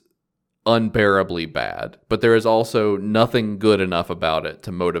is unbearably bad, but there is also nothing good enough about it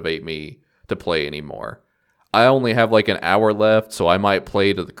to motivate me to play anymore. I only have like an hour left, so I might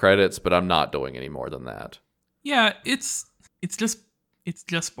play to the credits, but I'm not doing any more than that. Yeah, it's just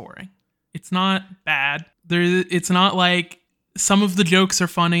boring. It's not bad. It's not like some of the jokes are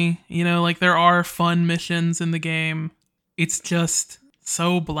funny, like there are fun missions in the game. It's just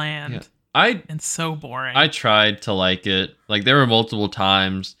so bland and so boring. I tried to like it. Like there were multiple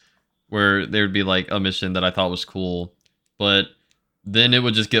times where there would be like a mission that I thought was cool, but then it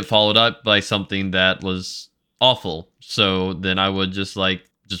would just get followed up by something that was awful. So then I would just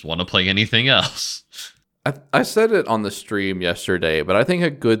want to play anything else. I said it on the stream yesterday, but I think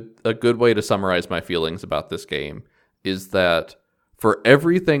a good way to summarize my feelings about this game is that for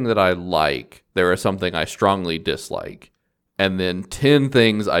everything that I like, there is something I strongly dislike, and then 10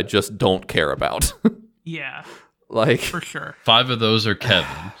 things I just don't care about. Yeah. Like for sure. 5 of those are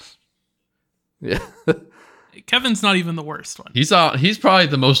Kevin. Yeah. Kevin's not even the worst one. He's probably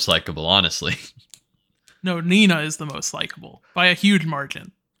the most likable, honestly. No, Nina is the most likable by a huge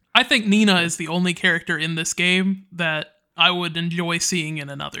margin. I think Nina is the only character in this game that I would enjoy seeing in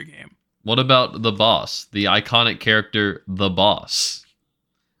another game. What about the boss? The iconic character, the boss.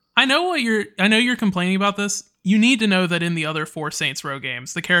 I know you're complaining about this. You need to know that in the other 4 Saints Row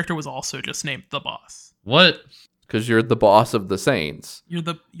games, the character was also just named the boss. What? Because you're the boss of the Saints.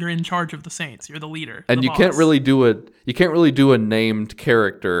 You're in charge of the Saints. You're the leader. And the you boss. can't really do a named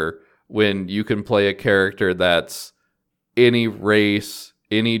character when you can play a character that's any race,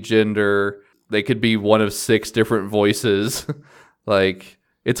 any gender. They could be one of 6 different voices. Like,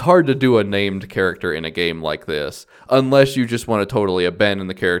 it's hard to do a named character in a game like this, unless you just want to totally abandon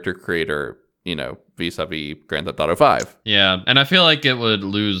the character creator, vis-a-vis Grand Theft Auto 5. Yeah, and I feel like it would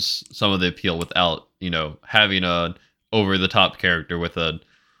lose some of the appeal without, having a over-the-top character with a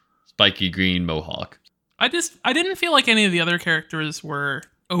spiky green mohawk. I didn't feel like any of the other characters were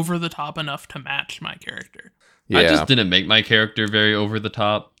over the top enough to match my character. Yeah. I just didn't make my character very over the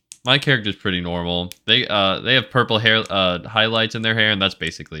top. My character's pretty normal. They have purple hair highlights in their hair, and that's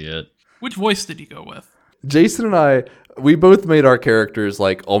basically it. Which voice did you go with? Jason and we both made our characters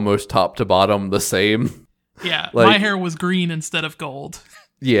like almost top to bottom the same. Yeah, Like- my hair was green instead of gold.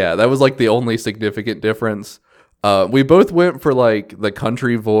 Yeah, that was like the only significant difference. We both went for like the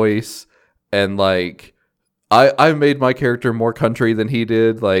country voice, and like I made my character more country than he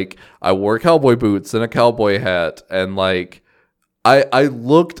did. Like, I wore cowboy boots and a cowboy hat, and like I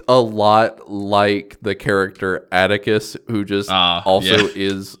looked a lot like the character Atticus, who just also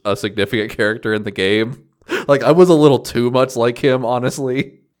is a significant character in the game. Like, I was a little too much like him,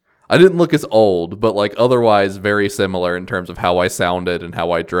 honestly. I didn't look as old, but like otherwise very similar in terms of how I sounded and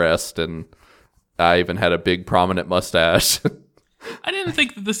how I dressed, and I even had a big prominent mustache. I didn't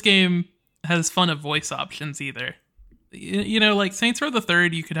think that this game has fun of voice options either. Like Saints Row the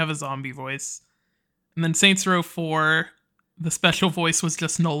Third, you could have a zombie voice. And then Saints Row 4, the special voice was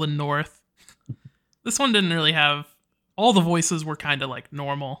just Nolan North. This one didn't really have... All the voices were kind of like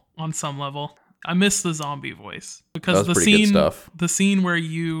normal on some level. I miss the zombie voice. Because That was pretty good stuff. The scene where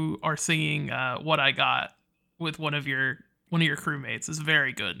you are singing What I Got with one of your crewmates is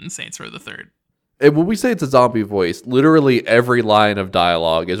very good in Saints Row the Third. And when we say it's a zombie voice, literally every line of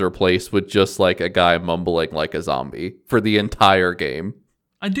dialogue is replaced with just like a guy mumbling like a zombie for the entire game.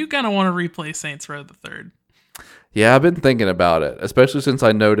 I do kind of want to replay Saints Row the Third. Yeah, I've been thinking about it, especially since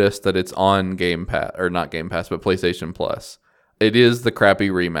I noticed that it's on Game Pass, or not Game Pass, but PlayStation Plus. It is the crappy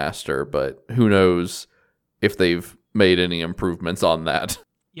remaster, but who knows if they've made any improvements on that.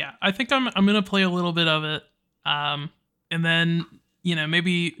 Yeah, I think I'm gonna play a little bit of it, and then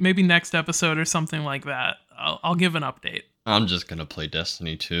maybe next episode or something like that, I'll give an update. I'm just gonna play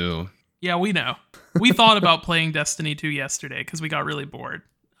Destiny 2. Yeah, we know. We thought about playing Destiny 2 yesterday because we got really bored,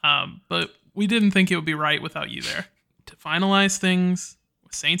 but we didn't think it would be right without you there. To finalize things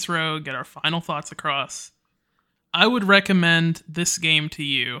with Saints Row, get our final thoughts across, I would recommend this game to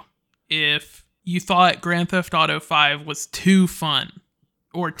you if you thought Grand Theft Auto 5 was too fun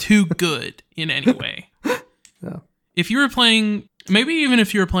or too good in any way. Yeah. If you were playing, maybe even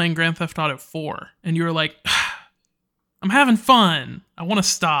if you were playing Grand Theft Auto 4 and you were like, I'm having fun, I want to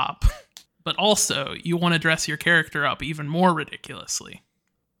stop, but also you want to dress your character up even more ridiculously,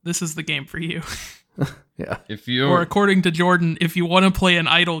 this is the game for you. Yeah. Or according to Jordan, if you want to play an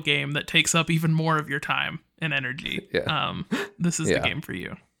idle game that takes up even more of your time and energy, this is the game for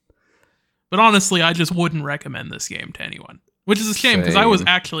you. But honestly, I just wouldn't recommend this game to anyone, which is a shame because I was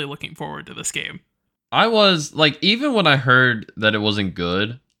actually looking forward to this game. I was, like, even when I heard that it wasn't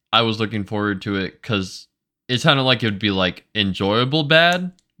good, I was looking forward to it because it sounded like it would be, like, enjoyable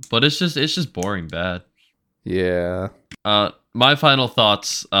bad, but it's just boring bad. Yeah. My final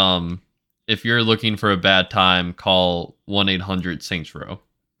thoughts, if you're looking for a bad time, call 1-800 Saints Row.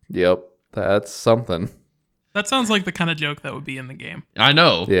 Yep. That's something. That sounds like the kind of joke that would be in the game. I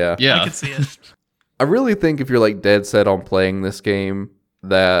know. Yeah. I could see it. I really think if you're like dead set on playing this game,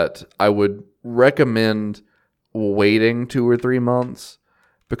 that I would recommend waiting 2 or 3 months,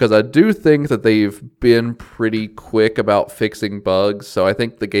 because I do think that they've been pretty quick about fixing bugs. So I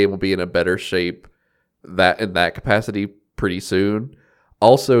think the game will be in a better shape in that capacity pretty soon.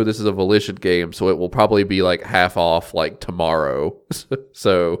 Also, this is a Volition game, so it will probably be like half off like tomorrow.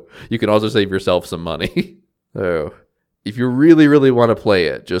 So you can also save yourself some money. So if you really, really want to play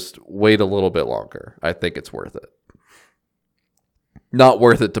it, just wait a little bit longer. I think it's worth it. Not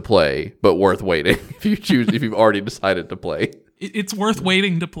worth it to play, but worth waiting if you've already decided to play. It's worth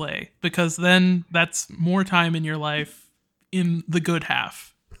waiting to play, because then that's more time in your life in the good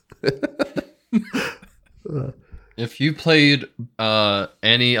half. If you played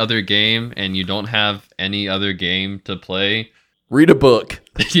any other game and you don't have any other game to play, Read a book.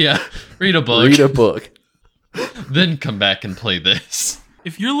 yeah, read a book. Read a book. Then come back and play this.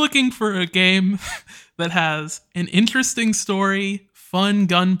 If you're looking for a game that has an interesting story, fun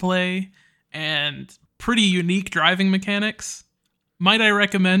gunplay, and pretty unique driving mechanics, might I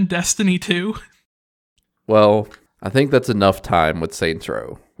recommend Destiny 2? Well, I think that's enough time with Saints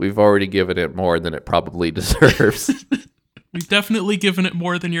Row. We've already given it more than it probably deserves. We've definitely given it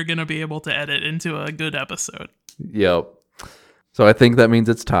more than you're going to be able to edit into a good episode. Yep. So I think that means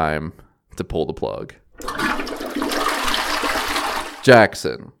it's time to pull the plug.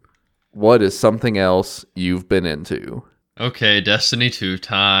 Jackson, what is something else you've been into? Okay, Destiny 2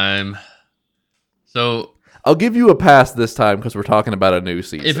 time. So, I'll give you a pass this time because we're talking about a new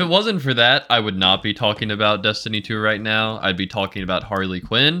season. if it wasn't for that, I would not be talking about Destiny 2 right now. I'd be talking about Harley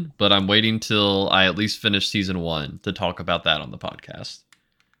Quinn, but I'm waiting till I at least finish Season 1 to talk about that on the podcast.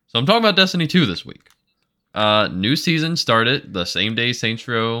 So I'm talking about Destiny 2 this week. New season started the same day Saints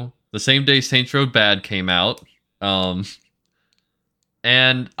Row Bad came out.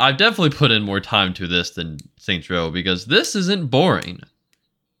 And I've definitely put in more time to this than Saints Row because this isn't boring.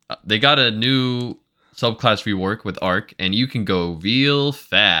 They got a new subclass rework with Arc, and you can go real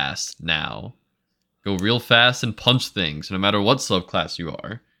fast now. Go real fast and punch things, no matter what subclass you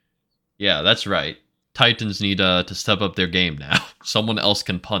are. Yeah, that's right. Titans need to step up their game now. Someone else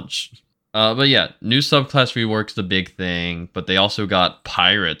can punch. But yeah, new subclass rework's the big thing, but they also got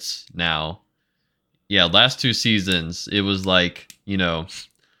pirates now. Yeah, last 2 seasons, it was like,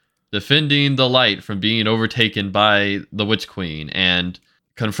 defending the light from being overtaken by the Witch Queen and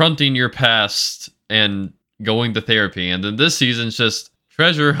confronting your past and going to therapy. And then this season's just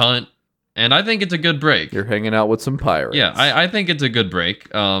treasure hunt, and I think it's a good break. You're hanging out with some pirates. Yeah, I think it's a good break.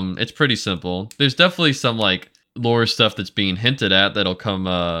 It's pretty simple. There's definitely some lore stuff that's being hinted at that'll come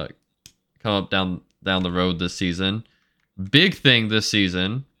up down the road this season. Big thing this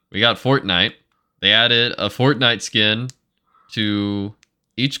season, we got Fortnite. They added a Fortnite skin to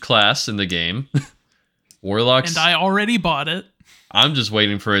each class in the game. Warlocks. And I already bought it. I'm just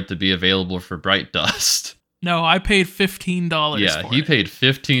waiting for it to be available for Bright Dust. No, I paid $15 Yeah, for he it. paid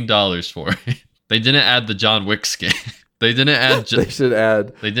 $15 for it. They didn't add the John Wick skin. They didn't add... They should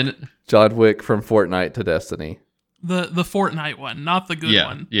add They didn't... John Wick from Fortnite to Destiny. The Fortnite one, not the good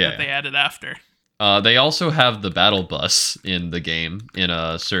one that they added after. They also have the battle bus in the game in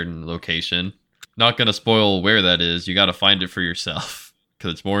a certain location. Not going to spoil where that is. You got to find it for yourself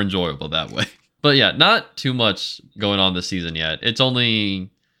because it's more enjoyable that way. But yeah, not too much going on this season yet. It's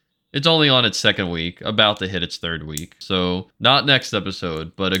only on its 2nd week, about to hit its 3rd week. So not next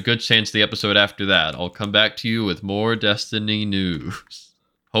episode, but a good chance the episode after that, I'll come back to you with more Destiny news.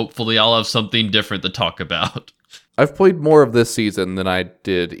 Hopefully I'll have something different to talk about. I've played more of this season than I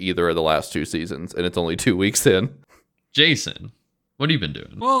did either of the last 2 seasons, and it's only 2 weeks in. Jason, what have you been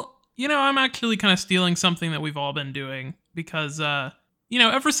doing? Well, I'm actually kind of stealing something that we've all been doing because,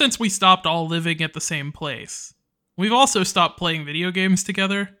 ever since we stopped all living at the same place, we've also stopped playing video games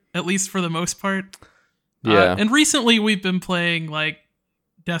together, at least for the most part. Yeah. And recently we've been playing,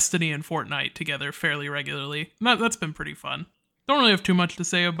 Destiny and Fortnite together fairly regularly. That's been pretty fun. Don't really have too much to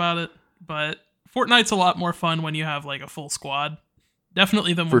say about it, but Fortnite's a lot more fun when you have, a full squad.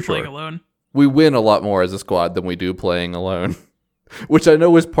 Definitely than when playing alone. We win a lot more as a squad than we do playing alone. Which I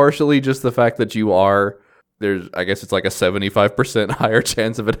know is partially just the fact that I guess it's like a 75% higher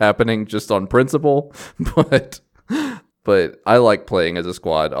chance of it happening just on principle. But I like playing as a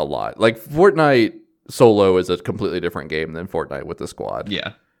squad a lot. Fortnite solo is a completely different game than Fortnite with the squad.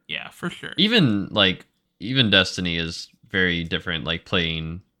 Yeah. Yeah, for sure. Even Destiny is very different,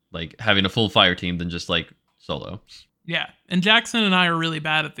 playing, having a full fire team than just, solo. Yeah, and Jackson and I are really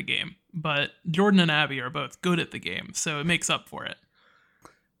bad at the game, but Jordan and Abby are both good at the game, so it makes up for it.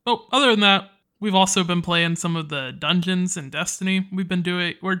 But other than that, we've also been playing some of the dungeons in Destiny. We've done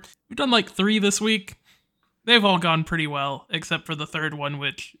 3 this week. They've all gone pretty well, except for the 3rd one,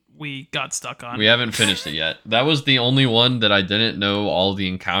 which we got stuck on. We haven't finished it yet. That was the only one that I didn't know all the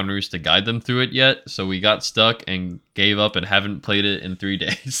encounters to guide them through it yet, so we got stuck and gave up and haven't played it in 3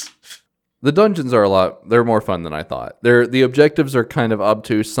 days. The dungeons are they're more fun than I thought. The objectives are kind of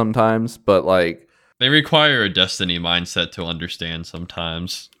obtuse sometimes, but they require a Destiny mindset to understand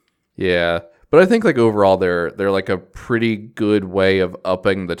sometimes. Yeah. But I think overall they're a pretty good way of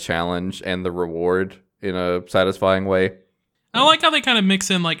upping the challenge and the reward in a satisfying way. I like how they kind of mix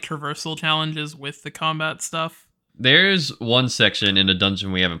in traversal challenges with the combat stuff. There's one section in a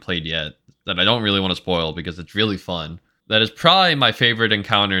dungeon we haven't played yet that I don't really want to spoil because it's really fun. that is probably my favorite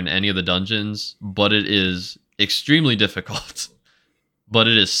encounter in any of the dungeons, but it is extremely difficult. But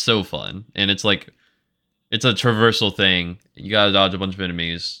it is so fun. And it's like, it's a traversal thing. You gotta dodge a bunch of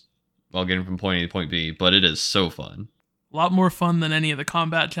enemies while getting from point A to point B, but it is so fun. A lot more fun than any of the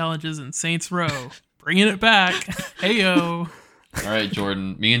combat challenges in Saints Row. Bringing it back. Heyo. All right,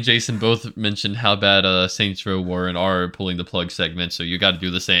 Jordan. Me and Jason both mentioned how bad Saints Row were in our pulling the plug segment, so you got to do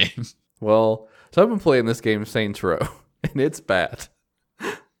the same. Well, so I've been playing this game Saints Row, and it's bad.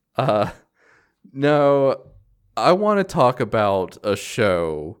 No, I want to talk about a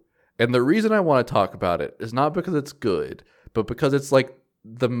show, and the reason I want to talk about it is not because it's good, but because it's like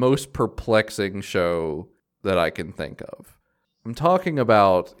the most perplexing show that I can think of. I'm talking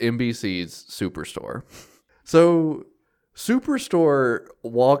about NBC's Superstore. So Superstore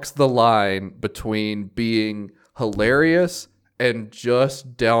walks the line between being hilarious and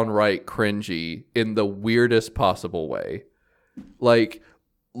just downright cringy in the weirdest possible way. Like,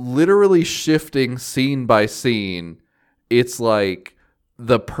 literally shifting scene by scene, it's like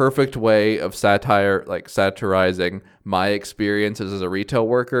the perfect way of satire, like satirizing my experiences as a retail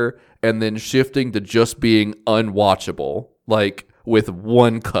worker, and then shifting to just being unwatchable, like with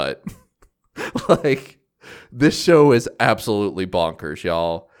one cut. Like, this show is absolutely bonkers,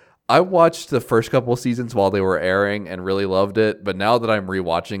 y'all. I watched the first couple of seasons while they were airing and really loved it, but now that I'm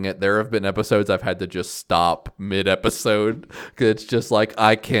rewatching it, there have been episodes I've had to just stop mid-episode because it's just like,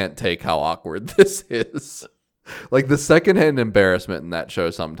 I can't take how awkward this is. Like, the secondhand embarrassment in that show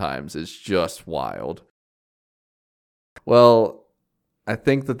sometimes is just wild. Well, I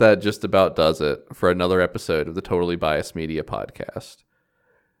think that just about does it for another episode of the Totally Biased Media podcast.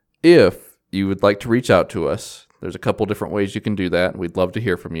 If you would like to reach out to us, there's a couple different ways you can do that. We'd love to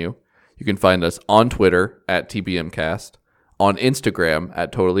hear from you. You can find us on Twitter at TBMcast, on Instagram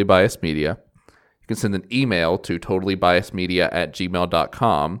at Totally Biased Media. You can send an email to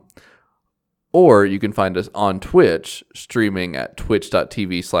totallybiasedmedia@gmail.com, or you can find us on Twitch, streaming at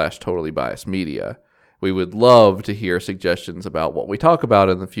twitch.tv/totallybiasedmedia. We would love to hear suggestions about what we talk about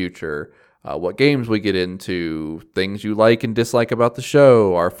in the future, what games we get into, things you like and dislike about the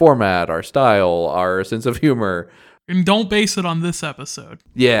show, our format, our style, our sense of humor. And don't base it on this episode.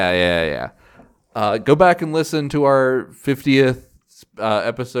 Yeah. Go back and listen to our 50th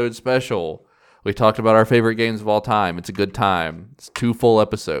episode special. We talked about our favorite games of all time. It's a good time. It's 2 full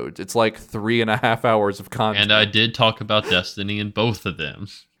episodes. It's like 3.5 hours of content. And I did talk about Destiny in both of them.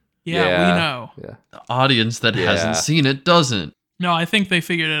 Yeah, we know. Yeah. The audience that hasn't seen it doesn't. No, I think they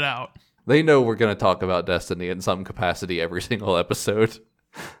figured it out. They know we're going to talk about Destiny in some capacity every single episode.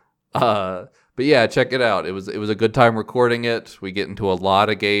 But yeah, check it out. It was a good time recording it. We get into a lot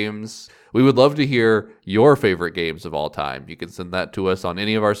of games. We would love to hear your favorite games of all time. You can send that to us on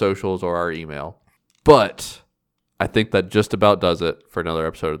any of our socials or our email. But I think that just about does it for another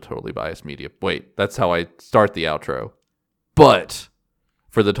episode of Totally Biased Media. Wait, that's how I start the outro. But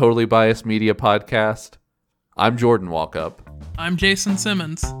for the Totally Biased Media podcast, I'm Jordan Walkup. I'm Jason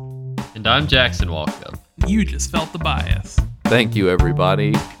Simmons. And I'm Jackson Walkup. You just felt the bias. Thank you,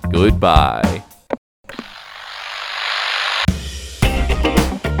 everybody. Goodbye.